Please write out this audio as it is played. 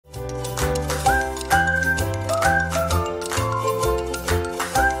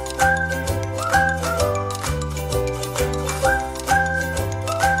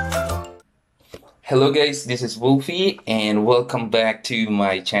Hello guys, this is Woolfie and welcome back to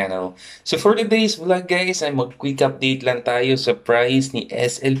my channel. So for today's vlog guys, ay mag-quick update lang tayo sa price ni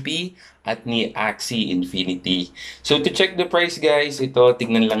SLP at ni AXIE Infinity. So to check the price guys, ito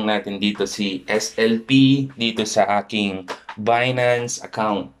tignan lang natin dito si SLP dito sa aking Binance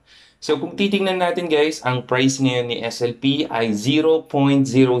account. So kung titingnan natin guys, ang price ngayon ni SLP ay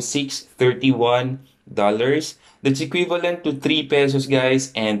 $0.0631. That's equivalent to 3 pesos guys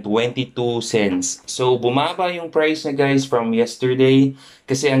and 22 cents. So bumaba yung price na guys from yesterday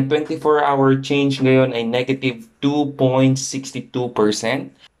kasi ang 24-hour change ngayon ay negative 2.62%.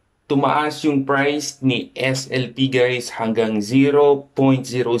 Tumaas yung price ni SLP guys hanggang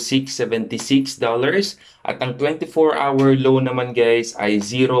 $0.0676 at ang 24-hour low naman guys ay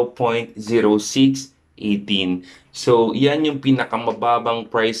 0.0618. So yan yung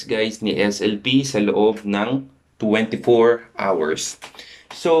pinakamababang price guys ni SLP sa loob ng 24 hours.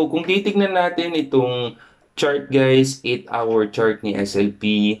 So kung titignan natin itong chart guys, 8-hour chart ni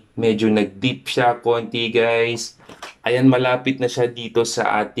SLP, medyo nag-dip siya konti guys. Ayan, malapit na siya dito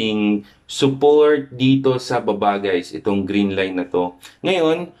sa ating support dito sa baba guys, itong green line na to.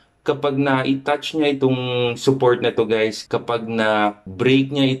 Ngayon, kapag na-touch niya itong support na to guys, kapag na-break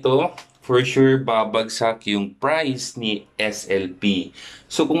niya ito, for sure babagsak yung price ni SLP.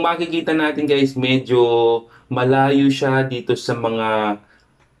 So kung makikita natin guys, medyo malayo siya dito sa mga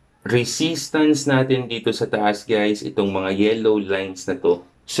resistance natin dito sa taas guys, itong mga yellow lines na to.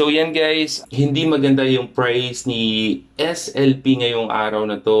 So yan guys, hindi maganda yung price ni SLP ngayong araw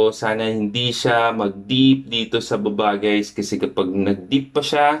na to. Sana hindi siya mag-dip dito sa baba guys, kasi kapag nag-dip pa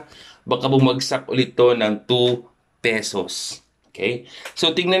siya, baka bumagsak ulit to ng 2 pesos. Okay?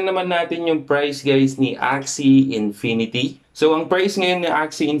 So tingnan naman natin yung price guys ni AXIE Infinity. So ang price ngayon ni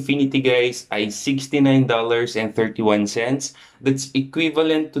AXIE Infinity guys ay $69.31. That's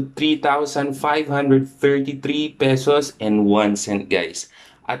equivalent to 3,533 pesos and 1 cent guys.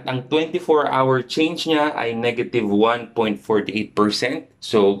 At ang 24-hour change niya ay negative 1.48%.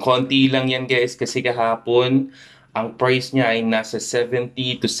 So konti lang yan guys kasi kahapon ang price niya ay nasa $70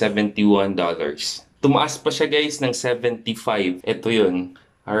 to $71. Tumaas pa siya guys ng 75. Ito yun.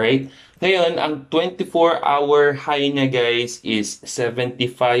 Alright? Ngayon, ang 24-hour high niya guys is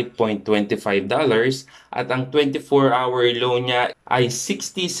 $75.25 at ang 24-hour low niya ay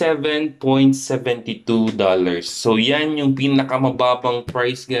 $67.72. So yan yung pinakamababang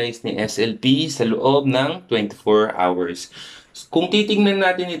price guys ni SLP sa loob ng 24 hours. Kung titingnan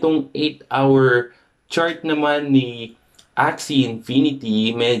natin itong 8-hour chart naman ni AXIE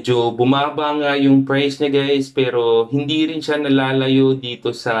Infinity, medyo bumaba nga yung price niya guys, pero hindi rin siya nalalayo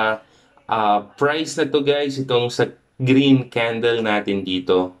dito sa price na to guys, itong sa green candle natin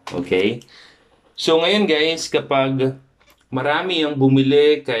dito. Okay? So ngayon guys, kapag marami ang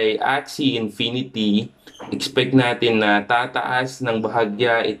bumili kay AXIE Infinity, expect natin na tataas ng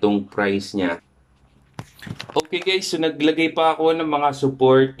bahagya itong price niya. Okay guys, so naglagay pa ako ng mga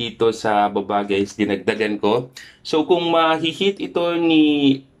support dito sa baba guys, dinagdagan ko. So kung mahihit ito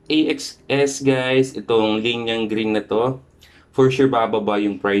ni AXS guys, itong linyang green na to, for sure bababa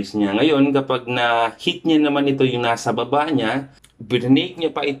yung price niya. Ngayon, kapag na-hit niya naman ito yung nasa baba niya, break niya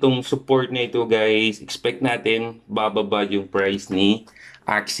pa itong support na ito guys, expect natin bababa yung price ni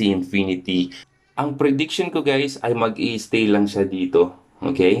AXIE Infinity. Ang prediction ko guys ay mag-i-stay lang siya dito.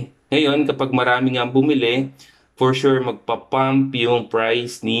 Okay? Ngayon, kapag marami nga bumili, for sure magpapump yung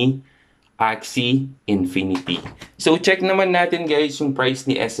price ni AXIE Infinity. So check naman natin guys yung price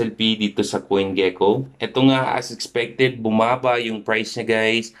ni SLP dito sa CoinGecko. Ito nga as expected, bumaba yung price niya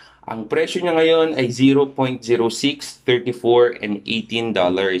guys. Ang presyo niya ngayon ay $0.0634 and $18.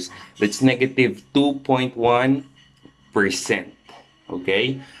 That's negative 2.1%.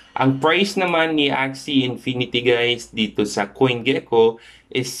 Okay? Ang price naman ni AXIE Infinity guys dito sa CoinGecko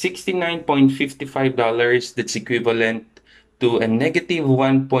is $69.55. That's equivalent to a negative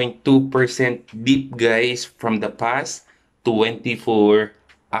 1.2% dip guys from the past 24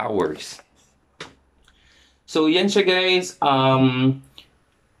 hours. So yan siya guys.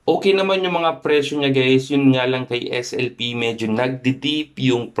 Okay naman yung mga presyo niya guys. Yun nga lang kay SLP, medyo nagdi-dip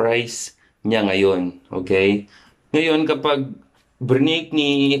yung price niya ngayon. Okay? Ngayon kapag break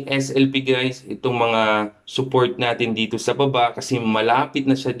ni SLP guys, itong mga support natin dito sa baba, kasi malapit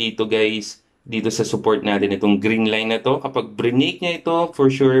na siya dito guys, dito sa support natin, itong green line na to. Kapag break niya ito,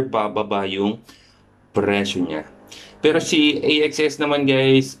 for sure bababa yung presyo niya. Pero si AXS naman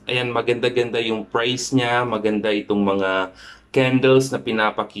guys, ayan, maganda-ganda yung price niya, maganda itong mga candles na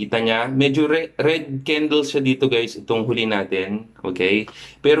pinapakita niya. Medyo red candles siya dito guys, itong huli natin. Okay?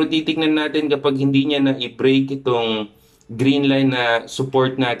 Pero titignan natin kapag hindi niya na i-break itong green line na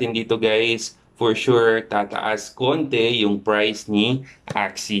support natin dito guys, for sure tataas konti yung price ni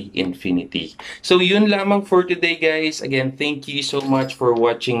AXIE Infinity. So yun lamang for today guys. Again, thank you so much for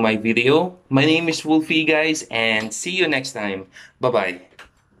watching my video. My name is Woolfie guys, and see you next time. Bye-bye.